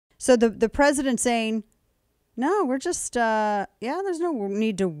So the president saying, no, we're just, there's no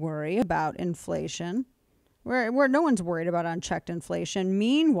need to worry about inflation. No one's worried about unchecked inflation.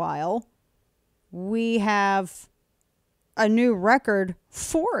 Meanwhile, we have a new record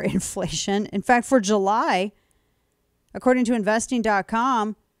for inflation. In fact, for July, according to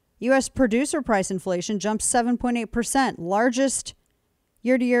investing.com, U.S. producer price inflation jumped 7.8%, largest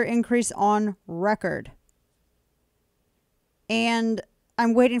year-to-year increase on record. And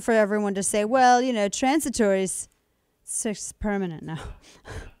I'm waiting for everyone to say, well, transitory is permanent now.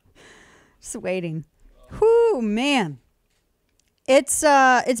 Just waiting. Whoo, man. It's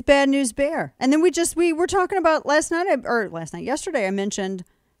bad news bear. And then we were talking about yesterday I mentioned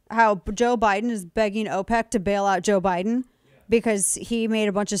how Joe Biden is begging OPEC to bail out Joe Biden because he made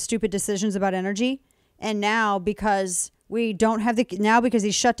a bunch of stupid decisions about energy. And now because because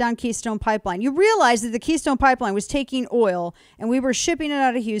he shut down Keystone Pipeline. You realize that the Keystone Pipeline was taking oil and we were shipping it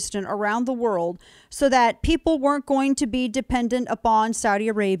out of Houston around the world so that people weren't going to be dependent upon Saudi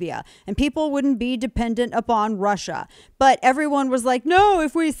Arabia and people wouldn't be dependent upon Russia. But everyone was like, no,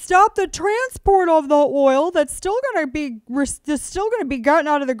 if we stop the transport of the oil that's still going to be gotten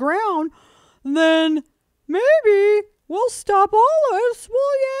out of the ground, then maybe we'll stop all this.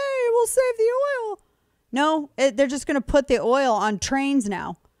 Well, yay, we'll save the oil. No, they're just going to put the oil on trains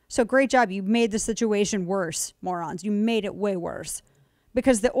now. So great job. You made the situation worse, morons. You made it way worse.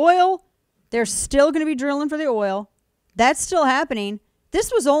 Because the oil, they're still going to be drilling for the oil. That's still happening.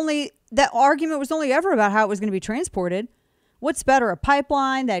 That argument was only ever about how it was going to be transported. What's better, a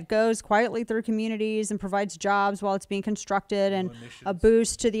pipeline that goes quietly through communities and provides jobs while it's being constructed and a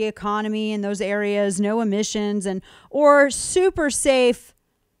boost to the economy in those areas, no emissions, or super safe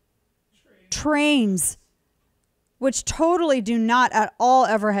trains, which totally do not at all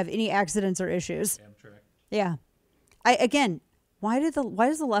ever have any accidents or issues. Amtrak. Yeah. Why does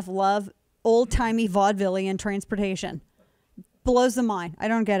the left love old-timey vaudevillian transportation? Blows the mind. I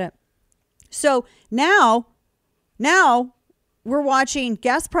don't get it. So now we're watching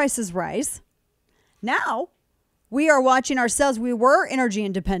gas prices rise. Now we are watching ourselves. We were energy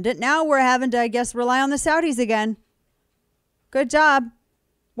independent. Now we're having to, I guess, rely on the Saudis again. Good job.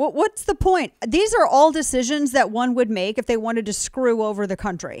 What's the point? These are all decisions that one would make if they wanted to screw over the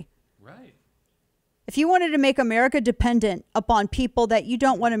country. Right. If you wanted to make America dependent upon people that you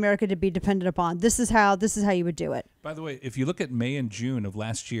don't want America to be dependent upon, this is how you would do it. By the way, if you look at May and June of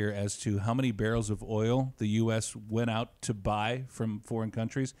last year as to how many barrels of oil the U.S. went out to buy from foreign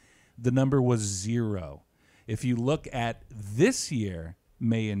countries, the number was 0. If you look at this year,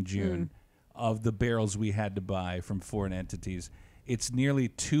 May and June, of the barrels we had to buy from foreign entities, it's nearly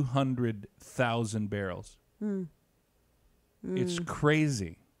 200,000 barrels. It's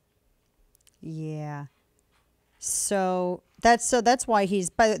crazy. Yeah. So that's why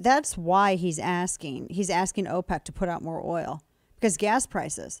he's asking OPEC to put out more oil because gas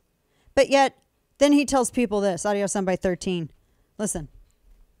prices. But yet then he tells people this, audio sound by 13. Listen.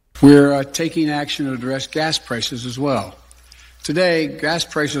 We're taking action to address gas prices as well. Today, gas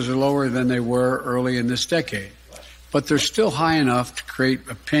prices are lower than they were early in this decade, but they're still high enough to create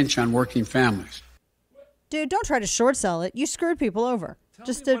a pinch on working families. Dude, don't try to short sell it. You screwed people over. Tell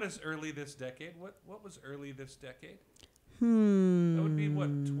me what is early this decade? What was early this decade? That would be, what,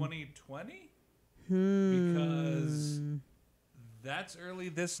 2020? Because that's early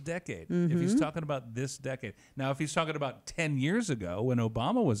this decade. If he's talking about this decade. Now, if he's talking about 10 years ago when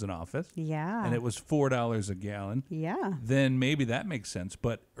Obama was in office, and it was $4 a gallon, then maybe that makes sense.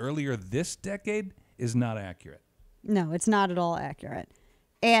 But earlier this decade is not accurate. No, it's not at all accurate.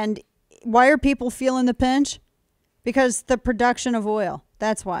 And why are people feeling the pinch? Because the production of oil.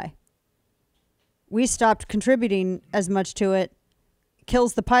 That's why. We stopped contributing as much to it.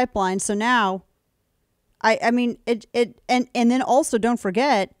 Kills the pipeline. So now, and then also don't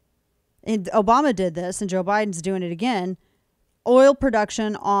forget, Obama did this and Joe Biden's doing it again. Oil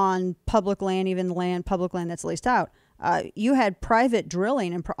production on public land, even public land that's leased out. You had private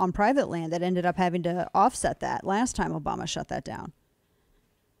drilling on private land that ended up having to offset that last time Obama shut that down.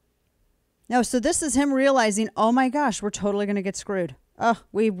 No, so this is him realizing, oh my gosh, we're totally going to get screwed. Oh,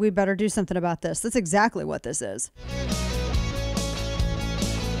 we better do something about this. That's exactly what this is.